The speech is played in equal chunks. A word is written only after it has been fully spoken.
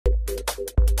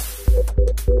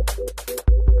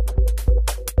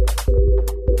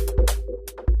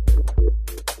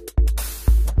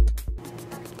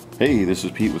Hey, this is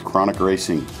Pete with Kronik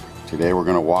Racing. Today we're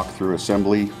going to walk through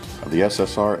assembly of the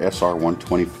SSR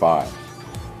SR125.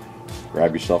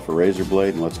 Grab yourself a razor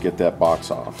blade and let's get that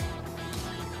box off.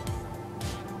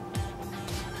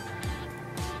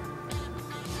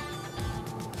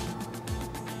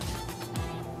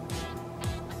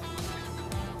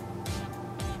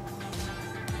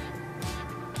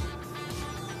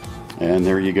 And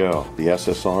there you go, the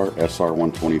SSR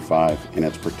SR125 in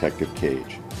its protective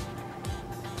cage.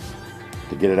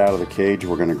 To get it out of the cage,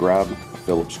 we're going to grab a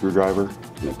Phillips screwdriver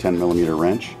and a 10mm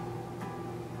wrench.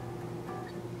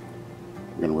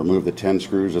 We're going to remove the 10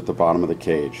 screws at the bottom of the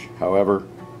cage. However,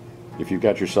 if you've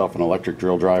got yourself an electric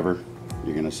drill driver,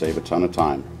 you're going to save a ton of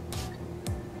time.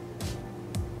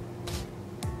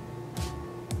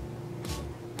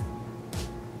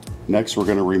 Next, we're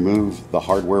going to remove the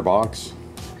hardware box.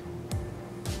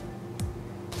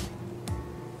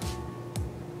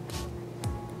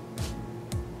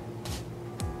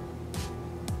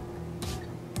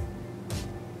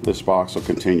 This box will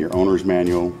contain your owner's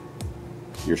manual,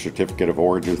 your certificate of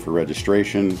origin for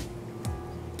registration,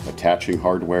 attaching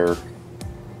hardware,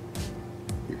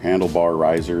 your handlebar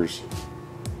risers,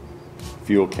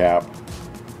 fuel cap,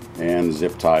 and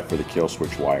zip tie for the kill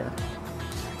switch wire.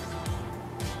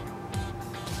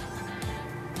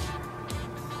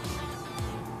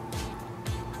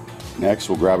 Next,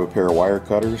 we'll grab a pair of wire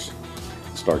cutters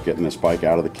and start getting this bike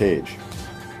out of the cage.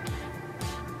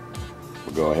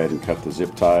 We'll go ahead and cut the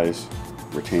zip ties,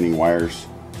 retaining wires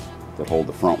that hold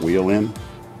the front wheel in.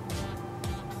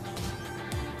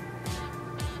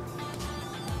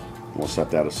 We'll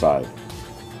set that aside.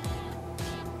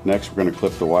 Next, we're going to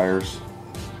clip the wires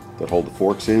that hold the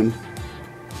forks in.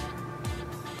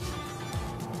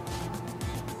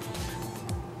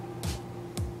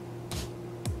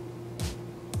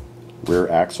 Rear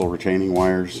axle retaining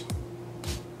wires.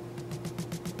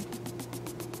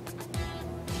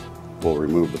 We'll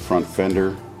remove the front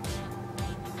fender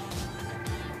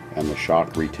and the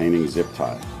shock retaining zip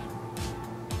tie.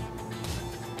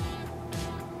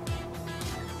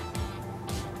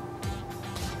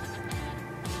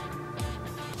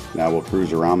 Now we'll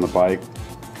cruise around the bike,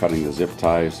 cutting the zip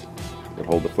ties that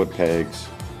hold the foot pegs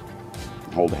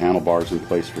and hold the handlebars in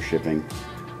place for shipping.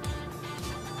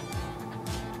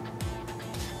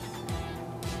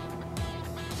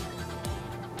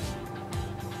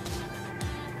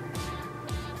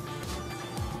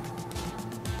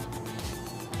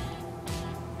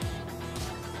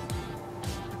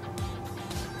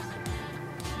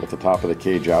 With the top of the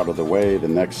cage out of the way, the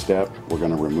next step, we're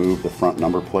going to remove the front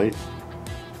number plate.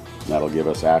 That'll give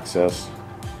us access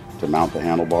to mount the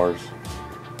handlebars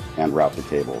and route the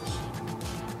cables.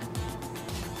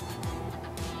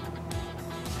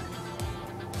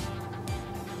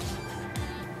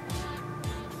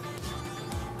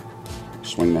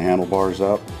 Swing the handlebars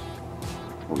up.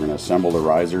 We're going to assemble the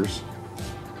risers.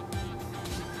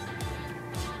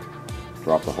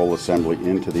 Drop the whole assembly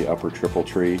into the upper triple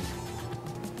tree.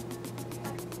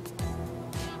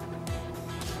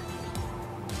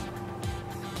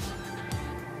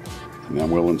 And then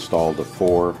we'll install the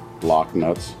 4 lock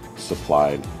nuts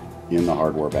supplied in the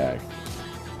hardware bag.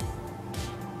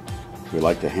 We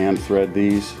like to hand thread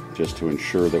these just to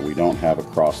ensure that we don't have a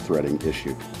cross-threading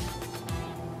issue.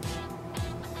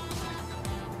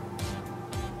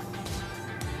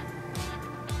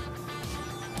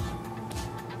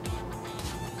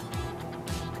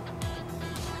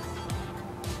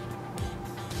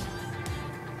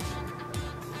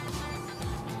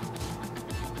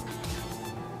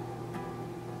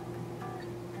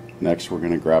 Next, we're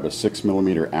going to grab a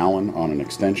 6mm Allen on an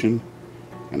extension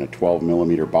and a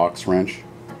 12mm box wrench.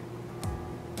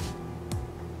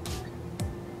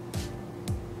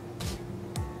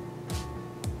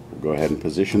 We'll go ahead and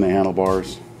position the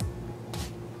handlebars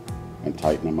and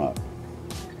tighten them up.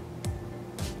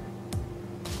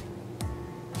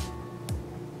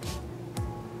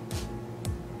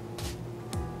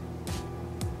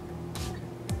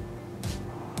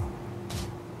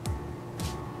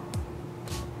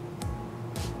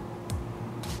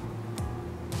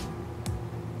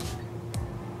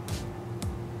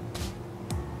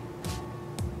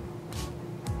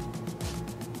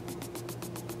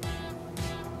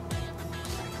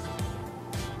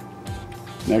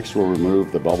 Next, we'll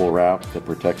remove the bubble wrap that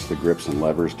protects the grips and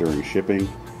levers during shipping,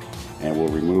 and we'll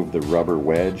remove the rubber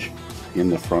wedge in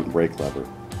the front brake lever.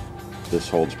 This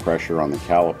holds pressure on the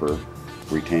caliper,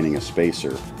 retaining a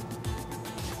spacer,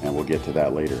 and we'll get to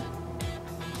that later.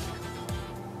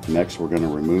 Next, we're going to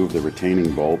remove the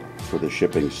retaining bolt for the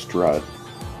shipping strut.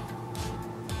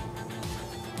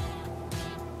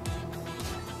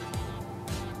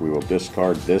 we will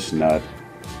discard this nut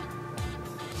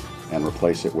and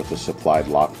replace it with the supplied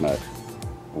lock nut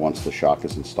once the shock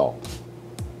is installed.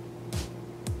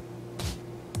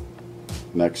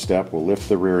 Next step, we'll lift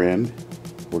the rear end.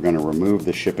 We're going to remove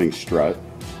the shipping strut,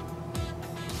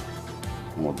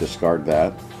 and we'll discard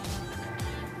that.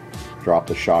 Drop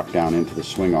the shock down into the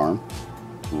swing arm,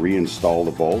 reinstall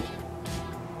the bolt,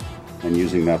 and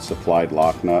using that supplied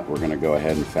lock nut, we're going to go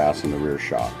ahead and fasten the rear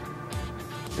shock.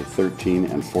 A 13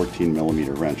 and 14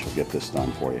 millimeter wrench will get this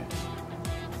done for you.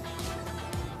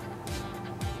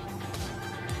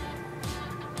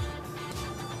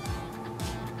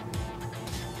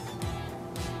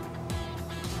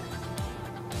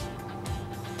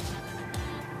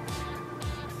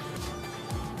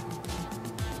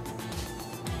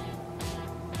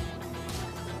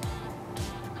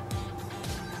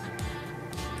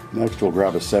 Next, we'll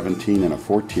grab a 17 and a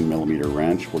 14 millimeter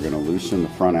wrench. We're going to loosen the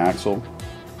front axle,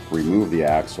 remove the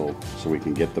axle so we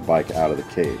can get the bike out of the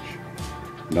cage.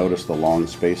 Notice the long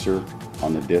spacer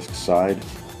on the disc side.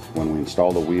 When we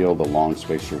install the wheel, the long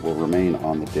spacer will remain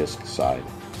on the disc side.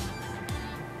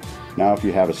 Now if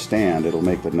you have a stand, it'll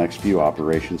make the next few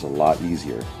operations a lot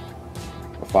easier.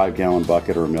 A 5-gallon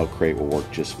bucket or a milk crate will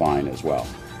work just fine as well.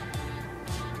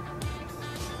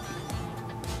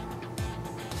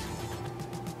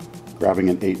 Grabbing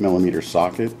an 8 millimeter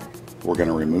socket, we're going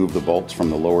to remove the bolts from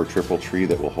the lower triple tree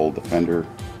that will hold the fender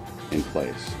in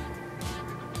place.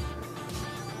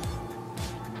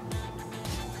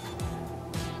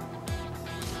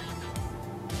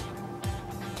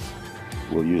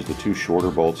 We'll use the 2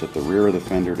 shorter bolts at the rear of the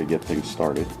fender to get things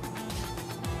started.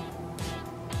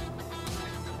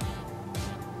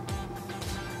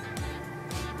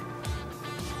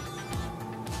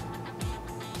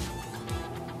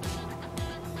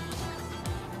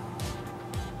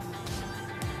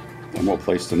 Then we'll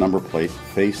place the number plate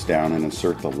face down and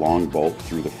insert the long bolt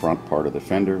through the front part of the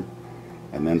fender,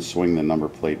 and then swing the number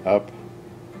plate up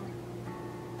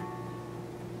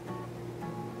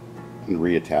and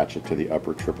reattach it to the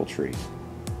upper triple tree.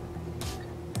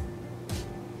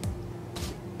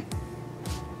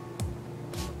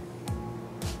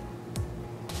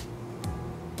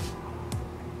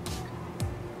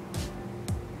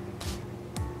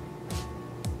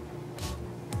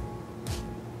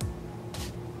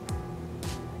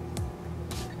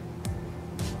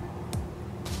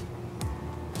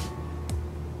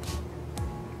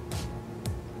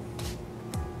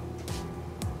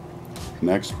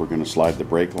 Next, we're going to slide the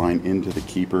brake line into the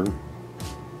keeper,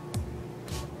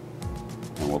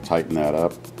 and we'll tighten that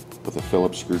up with a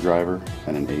Phillips screwdriver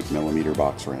and an 8 millimeter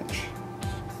box wrench.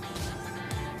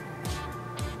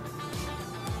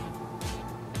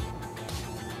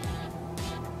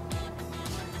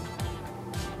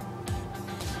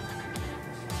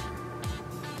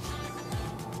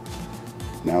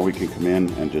 Now we can come in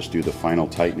and just do the final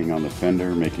tightening on the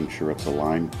fender, making sure it's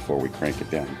aligned before we crank it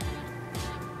down.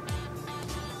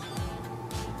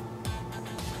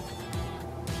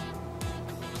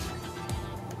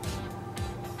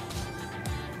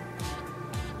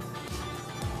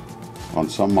 On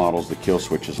some models, the kill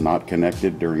switch is not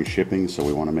connected during shipping, so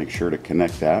we want to make sure to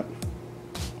connect that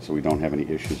so we don't have any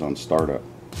issues on startup.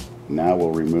 Now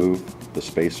we'll remove the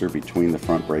spacer between the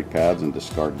front brake pads and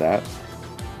discard that.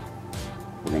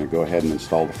 We're going to go ahead and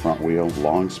install the front wheel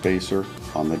long spacer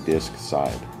on the disc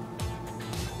side.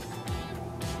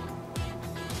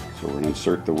 So we're going to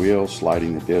insert the wheel,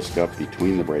 sliding the disc up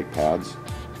between the brake pads.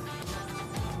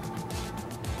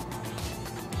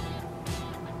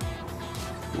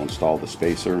 We'll install the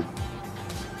spacer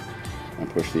and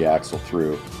push the axle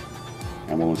through,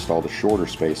 and we'll install the shorter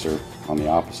spacer on the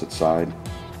opposite side,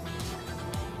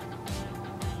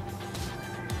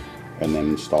 and then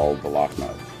install the lock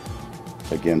nut.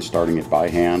 Again, starting it by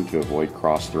hand to avoid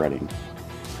cross threading.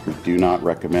 We do not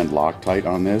recommend Loctite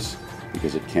on this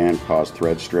because it can cause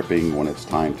thread stripping when it's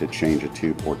time to change a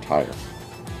tube or tire.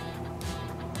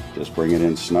 Just bring it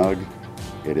in snug.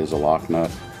 It is a lock nut.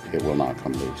 It will not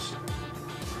come loose.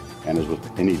 And as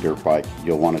with any dirt bike,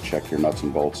 you'll want to check your nuts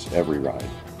and bolts every ride.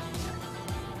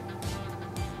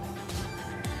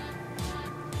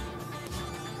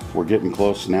 We're getting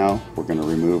close now. We're going to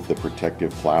remove the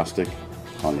protective plastic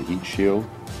on the heat shield.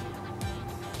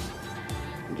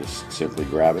 And just simply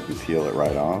grab it and peel it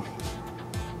right off.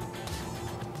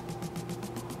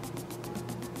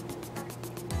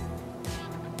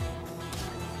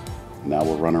 Now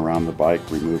we'll run around the bike,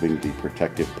 removing the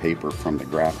protective paper from the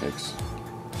graphics.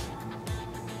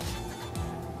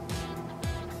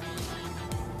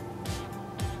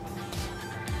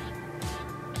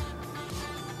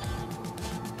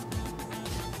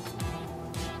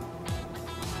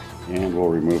 And we'll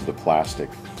remove the plastic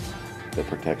that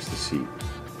protects the seat.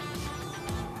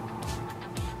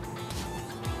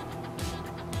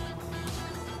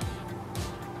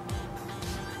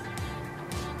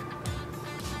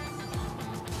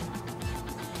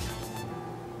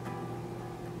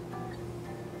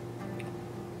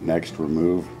 Next,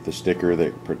 remove the sticker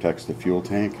that protects the fuel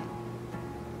tank.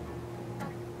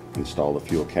 Install the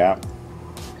fuel cap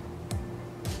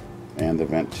and the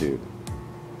vent tube.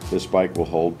 This bike will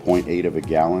hold 0.8 of a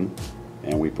gallon,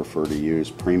 and we prefer to use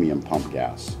premium pump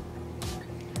gas.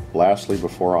 Lastly,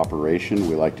 before operation,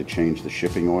 we like to change the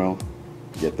shipping oil,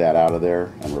 get that out of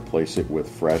there, and replace it with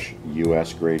fresh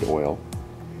US grade oil.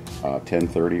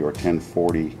 1030 or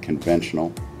 1040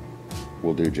 conventional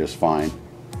will do just fine.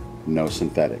 No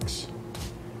synthetics.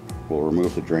 We'll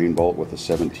remove the drain bolt with a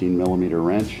 17mm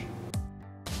wrench.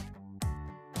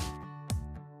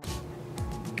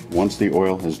 Once the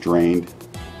oil has drained,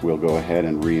 we'll go ahead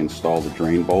and reinstall the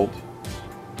drain bolt.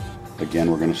 Again,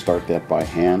 we're going to start that by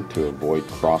hand to avoid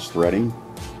cross-threading.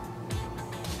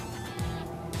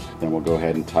 Then we'll go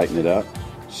ahead and tighten it up.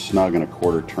 Snug and a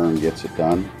quarter turn gets it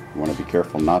done. You want to be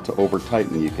careful not to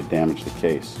over-tighten, you could damage the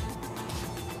case.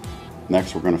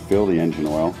 Next, we're going to fill the engine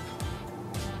oil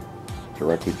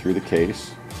directly through the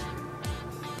case.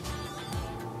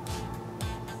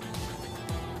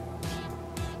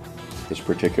 This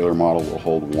particular model will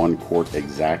hold 1 quart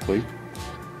exactly.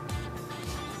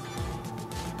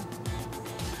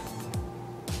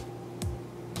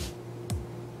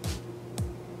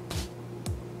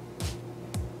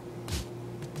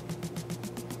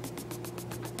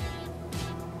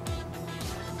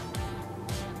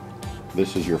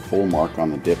 This is your full mark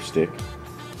on the dipstick.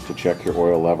 To check your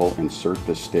oil level, insert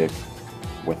the stick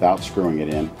without screwing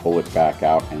it in, pull it back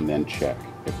out, and then check.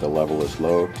 If the level is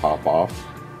low, top off.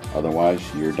 Otherwise,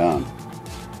 you're done.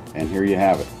 And here you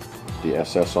have it, the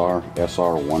SSR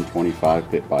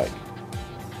SR125 pit bike.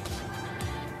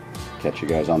 Catch you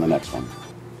guys on the next one.